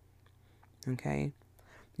 Okay?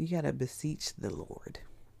 You got to beseech the Lord.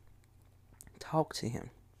 Talk to him.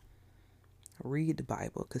 Read the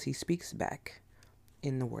Bible because he speaks back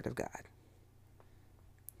in the Word of God.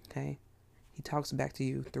 Okay? He talks back to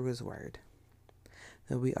you through his Word.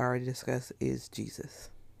 That we already discussed is Jesus.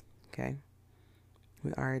 Okay?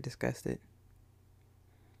 We already discussed it.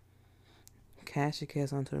 Cast your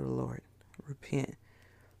cares onto the Lord. Repent.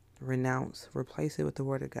 Renounce. Replace it with the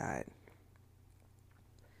Word of God.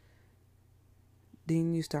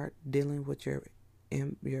 Then you start dealing with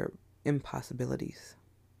your impossibilities.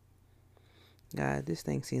 God, this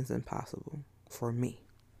thing seems impossible for me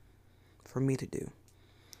to do.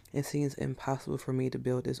 It seems impossible for me to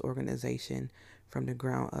build this organization from the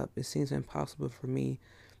ground up. It seems impossible for me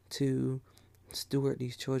to steward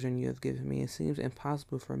these children you have given me. It seems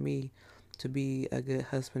impossible for me to be a good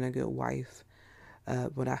husband, a good wife,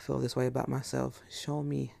 when I feel this way about myself. Show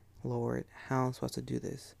me, Lord, how I'm supposed to do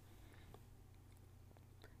this.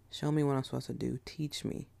 Show me what I'm supposed to do. Teach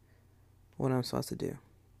me what I'm supposed to do.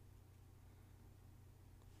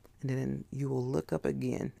 And then you will look up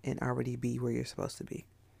again and already be where you're supposed to be.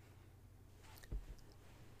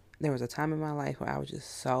 There was a time in my life where I was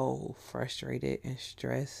just so frustrated and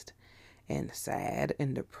stressed and sad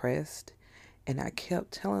and depressed. And I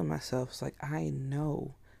kept telling myself, it's like, I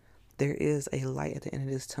know there is a light at the end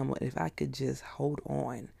of this tunnel. If I could just hold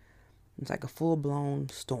on. It's like a full-blown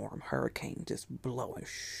storm, hurricane, just blowing.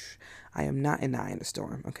 Shh. I am not in the eye of the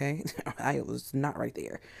storm, okay? I was not right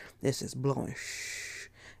there. It's just blowing shh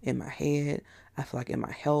in my head. I feel like in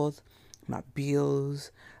my health, my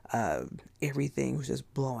bills, everything was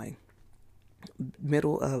just blowing.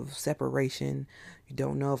 Middle of separation. You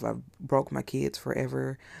don't know if I broke my kids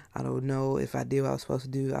forever. I don't know if I did what I was supposed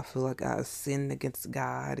to do. I feel like I sinned against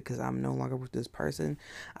God because I'm no longer with this person.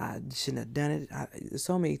 I shouldn't have done it.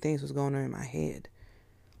 So many things was going on in my head.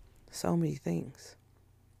 So many things.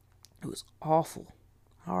 It was awful,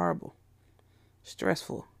 horrible,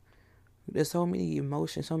 stressful. There's so many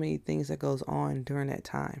emotions, so many things that goes on during that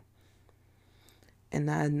time. And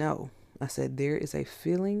I know, I said, there is a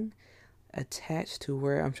feeling attached to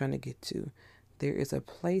where I'm trying to get to. There is a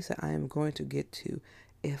place that I am going to get to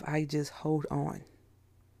if I just hold on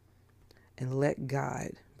and let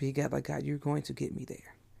God be God. Like, God, you're going to get me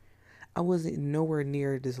there. I wasn't nowhere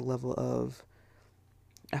near this level of,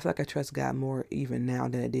 I feel like I trust God more even now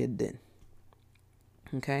than I did then.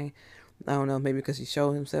 Okay? I don't know, maybe because he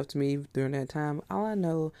showed himself to me during that time. All I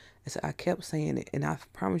know is that I kept saying it. And I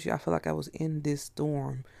promise you, I feel like I was in this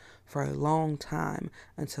storm for a long time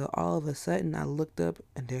until all of a sudden I looked up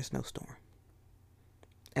and there's no storm.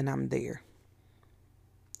 And I'm there.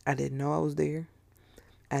 I didn't know I was there.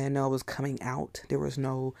 I didn't know I was coming out. There was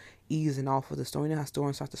no easing off of the storm. You know how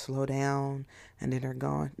storms start to slow down and then they're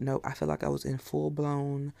gone? No, I feel like I was in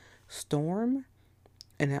full-blown storm.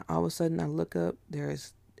 And then all of a sudden I look up,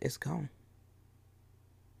 it's gone.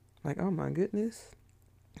 Like, oh my goodness.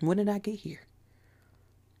 When did I get here?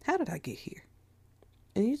 How did I get here?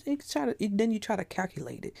 And you try to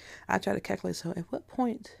calculate it. I try to calculate, so at what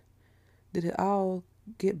point did it all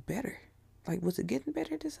get better? Like, was it getting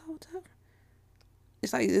better this whole time?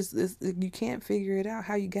 It's like, it's you can't figure it out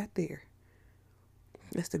how you got there.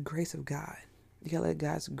 It's the grace of God. You gotta let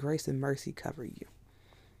God's grace and mercy cover you.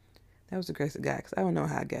 That was the grace of God, because I don't know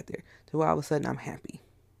how I got there. So all of a sudden I'm happy.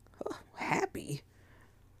 Oh, happy?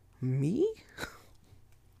 Me?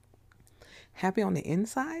 Happy on the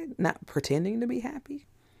inside? Not pretending to be happy?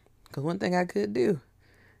 Because one thing I could do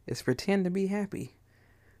is pretend to be happy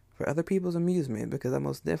for other people's amusement, because I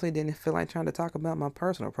most definitely didn't feel like trying to talk about my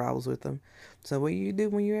personal problems with them. So what you do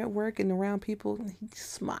when you're at work and around people, you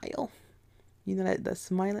smile. You know that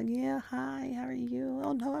smiling, yeah, hi, how are you?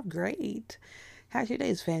 Oh no, I'm great. How's your day?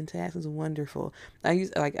 It's fantastic. It's wonderful. I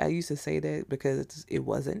used to say that because it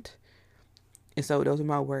wasn't. And so those are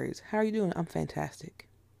my words. How are you doing? I'm fantastic.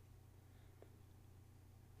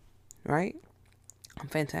 Right? I'm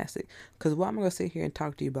fantastic. Because why am I going to sit here and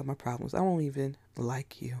talk to you about my problems? I won't even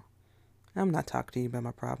like you. I'm not talking to you about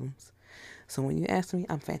my problems. So when you ask me,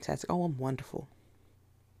 I'm fantastic. Oh, I'm wonderful.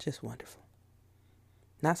 Just wonderful.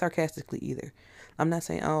 Not sarcastically either. I'm not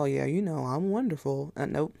saying, oh, yeah, I'm wonderful.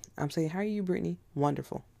 Nope. I'm saying, how are you, Brittany?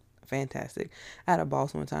 Wonderful. Fantastic. I had a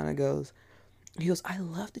boss one time that he goes, I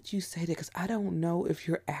love that you say that because I don't know if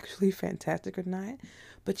you're actually fantastic or not,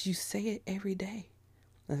 but you say it every day.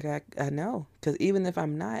 Like, I know. Because even if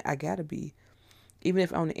I'm not, I got to be. Even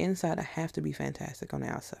if on the inside, I have to be fantastic on the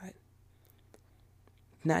outside.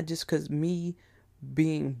 Not just because me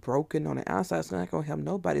being broken on the outside is not going to help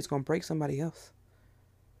nobody. It's going to break somebody else.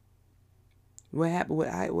 What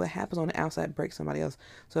happens on the outside breaks somebody else.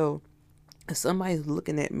 So if somebody's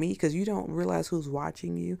looking at me, because you don't realize who's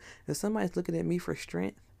watching you, if somebody's looking at me for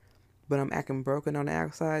strength, but I'm acting broken on the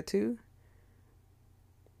outside too,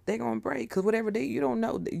 they're gonna break. Because you don't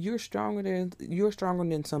know, you're stronger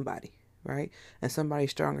than somebody, right? And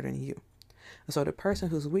somebody's stronger than you. So the person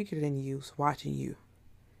who's weaker than you is watching you.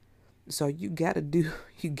 So you gotta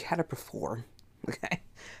perform. Okay,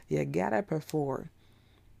 you gotta perform.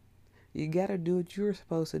 You gotta do what you're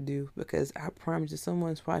supposed to do, because I promise you,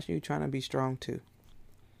 someone's watching you trying to be strong too.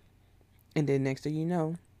 And then next thing you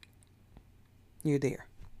know, you're there.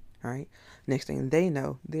 All right. Next thing they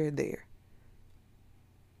know, they're there.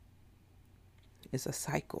 It's a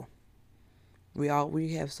cycle. We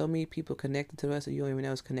have so many people connected to us that you don't even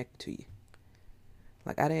know is connected to you.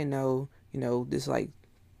 Like, I didn't know, this, like,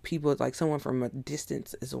 people, like someone from a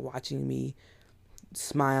distance is watching me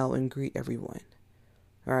smile and greet everyone.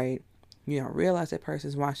 All right. You don't realize that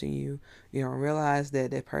person's watching you. You don't realize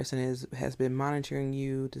that person has been monitoring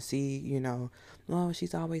you to see, oh,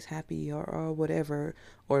 she's always happy or whatever,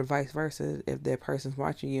 or vice versa. If that person's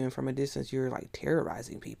watching you and from a distance, you're like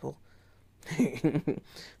terrorizing people.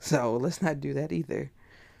 So let's not do that either.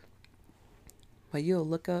 But you'll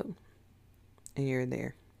look up and you're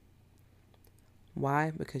there.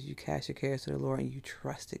 Why? Because you cast your cares to the Lord and you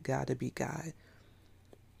trusted God to be God.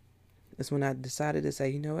 It's when I decided to say,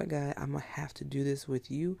 you know what, God, I'm going to have to do this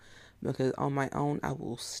with you, because on my own, I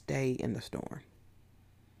will stay in the storm.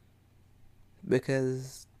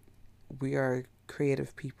 Because we are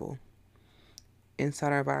creative people.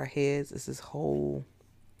 Inside of our heads is this whole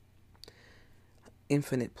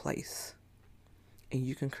infinite place. And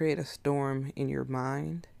you can create a storm in your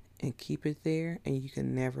mind and keep it there, and you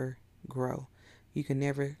can never grow. You can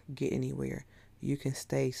never get anywhere. You can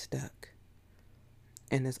stay stuck.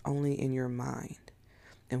 And it's only in your mind.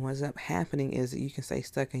 And what's up happening is that you can stay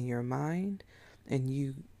stuck in your mind, and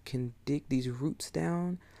you can dig these roots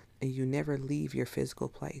down, and you never leave your physical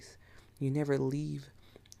place. You never leave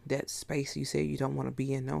that space you say you don't want to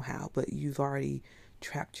be in no how, but you've already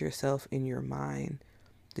trapped yourself in your mind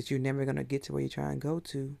that you're never going to get to where you're trying to go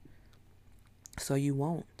to. So you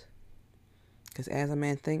won't. Because as a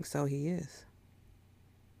man thinks, so he is.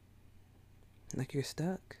 Like, you're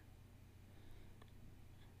stuck.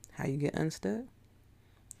 How you get unstuck?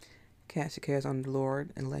 Cast your cares on the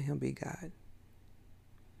Lord and let him be God.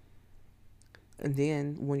 And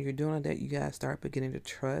then when you're doing that, you got to start beginning to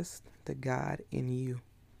trust the God in you.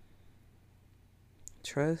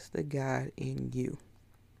 Trust the God in you.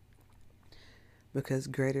 Because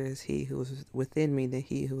greater is he who is within me than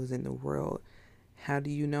he who is in the world. How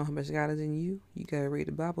do you know how much God is in you? You got to read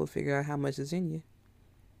the Bible to figure out how much is in you.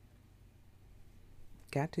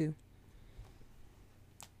 Got to.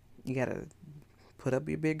 You got to put up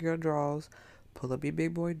your big girl drawers, pull up your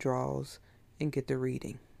big boy drawers, and get to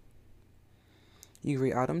reading. You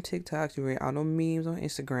read all them TikToks, you read all them memes on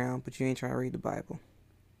Instagram, but you ain't trying to read the Bible.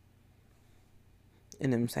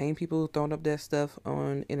 And them same people throwing up that stuff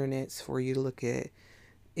on internets for you to look at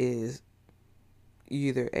is you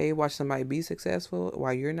either A, watch somebody be successful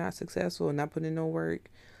while you're not successful and not putting in no work,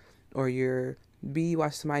 or you're B,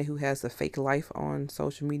 watch somebody who has a fake life on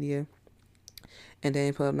social media and they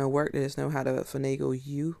ain't put up no work, they just know how to finagle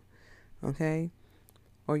you, okay?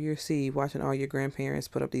 Or you're C, watching all your grandparents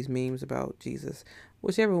put up these memes about Jesus.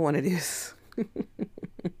 Whichever one it is.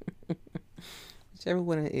 Whichever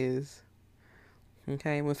one it is.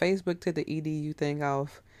 Okay, when Facebook took the EDU thing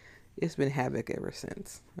off, it's been havoc ever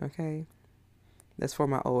since, okay? That's for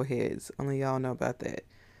my old heads. Only y'all know about that,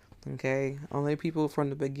 okay? Only people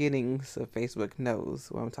from the beginnings of Facebook knows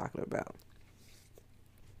what I'm talking about.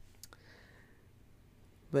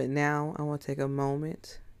 But now I want to take a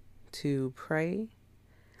moment to pray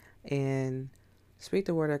and speak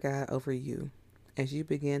the word of God over you as you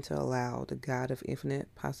begin to allow the God of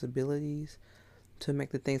infinite possibilities to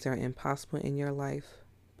make the things that are impossible in your life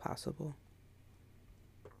possible.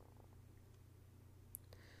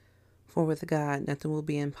 For with God nothing will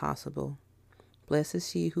be impossible. Blessed is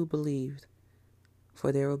she who believed,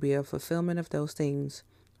 for there will be a fulfillment of those things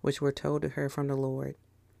which were told to her from the Lord.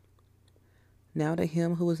 Now to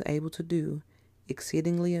him who is able to do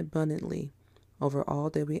exceedingly abundantly over all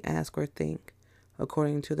that we ask or think,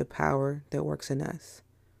 according to the power that works in us.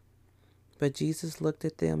 But Jesus looked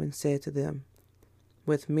at them and said to them,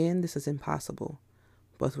 with men this is impossible,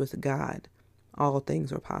 but with God all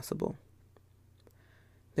things are possible.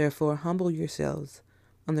 Therefore humble yourselves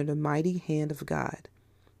under the mighty hand of God,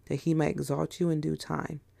 that he may exalt you in due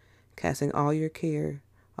time, casting all your care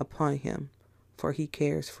upon him, for he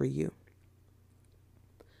cares for you.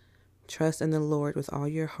 Trust in the Lord with all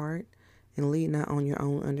your heart, and lean not on your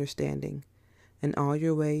own understanding. In all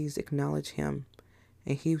your ways acknowledge him,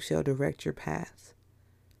 and he shall direct your paths.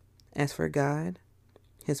 As for God,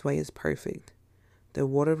 his way is perfect. The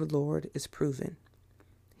word of the Lord is proven.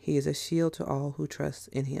 He is a shield to all who trust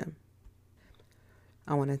in him.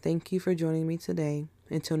 I want to thank you for joining me today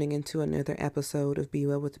and tuning into another episode of Be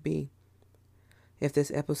Well with B. If this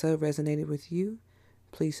episode resonated with you,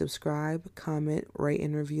 please subscribe, comment, rate,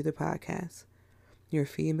 and review the podcast. Your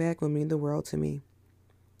feedback will mean the world to me.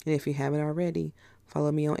 And if you haven't already,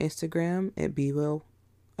 follow me on Instagram at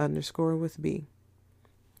BeWell_with B.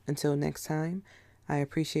 Until next time, I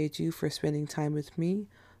appreciate you for spending time with me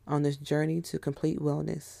on this journey to complete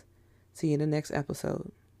wellness. See you in the next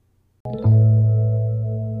episode.